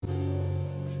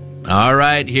All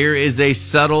right, here is a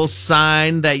subtle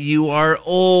sign that you are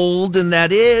old, and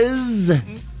that is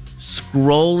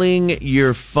scrolling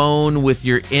your phone with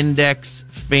your index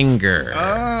finger.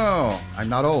 Oh, I'm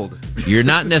not old. You're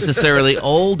not necessarily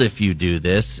old if you do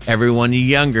this. Everyone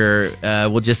younger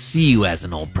will just see you as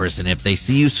an old person if they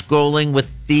see you scrolling with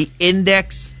the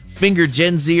index finger.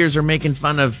 Gen Zers are making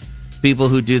fun of people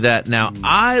who do that. Now,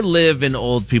 I live in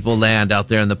old people land out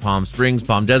there in the Palm Springs,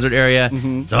 Palm Desert area,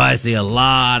 so I see a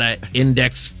lot of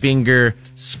index finger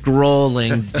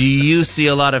scrolling. Do you see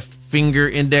a lot of finger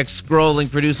index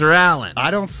scrolling, Producer Allen? I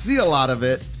don't see a lot of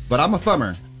it, but I'm a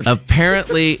thumber.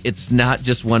 Apparently, it's not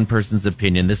just one person's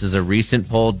opinion. This is a recent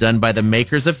poll done by the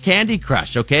makers of Candy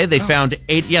Crush, okay? They found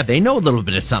they know a little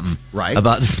bit of something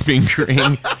about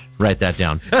fingering. Write that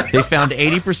down. They found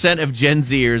 80% of Gen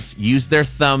Zers use their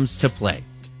thumbs to play,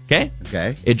 okay?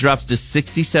 Okay. It drops to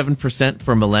 67%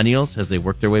 for millennials as they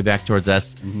work their way back towards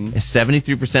us.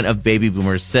 73% of baby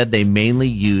boomers said they mainly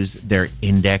use their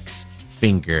index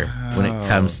finger when it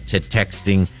comes to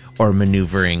texting or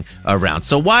maneuvering around.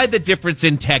 So why the difference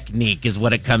in technique is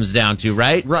what it comes down to,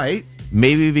 right? Right.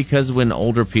 Maybe because when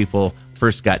older people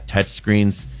first got touch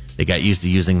screens, they got used to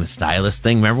using the stylus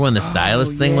thing. Remember when the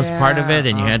stylus thing was part of it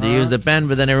and you had to use the pen,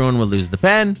 but then everyone would lose the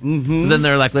pen. So then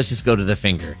they're like, let's just go to the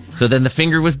finger. So then the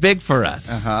finger was big for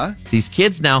us. These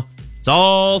kids now, it's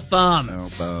all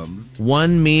thumbs. No bums.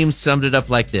 One meme summed it up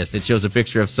like this. It shows a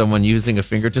picture of someone using a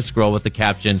finger to scroll with the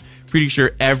caption, pretty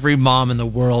sure every mom in the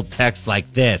world texts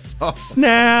like this.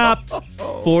 Snap!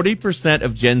 40%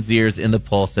 of Gen Zers in the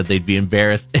poll said they'd be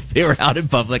embarrassed if they were out in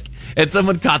public and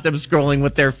someone caught them scrolling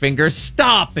with their finger.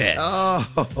 Stop it!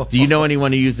 Do you know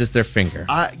anyone who uses their finger?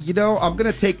 I'm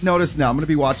going to take notice now. I'm going to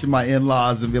be watching my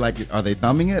in-laws and be like, are they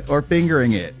thumbing it or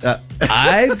fingering it?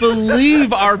 I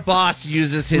believe our boss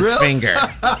uses his finger.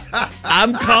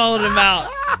 I'm calling him out.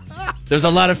 There's a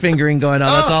lot of fingering going on.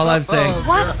 That's all I'm saying.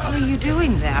 What are you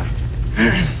doing there?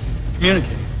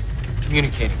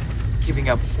 Communicating. Keeping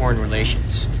up foreign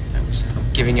relations. I was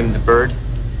giving him the bird.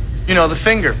 You know, the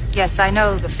finger. Yes, I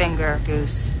know the finger,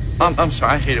 Goose. I'm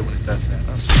sorry. I hate it when it does that.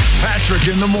 Patrick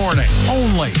in the morning,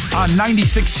 only on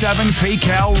 96.7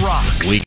 PayCal Rocks.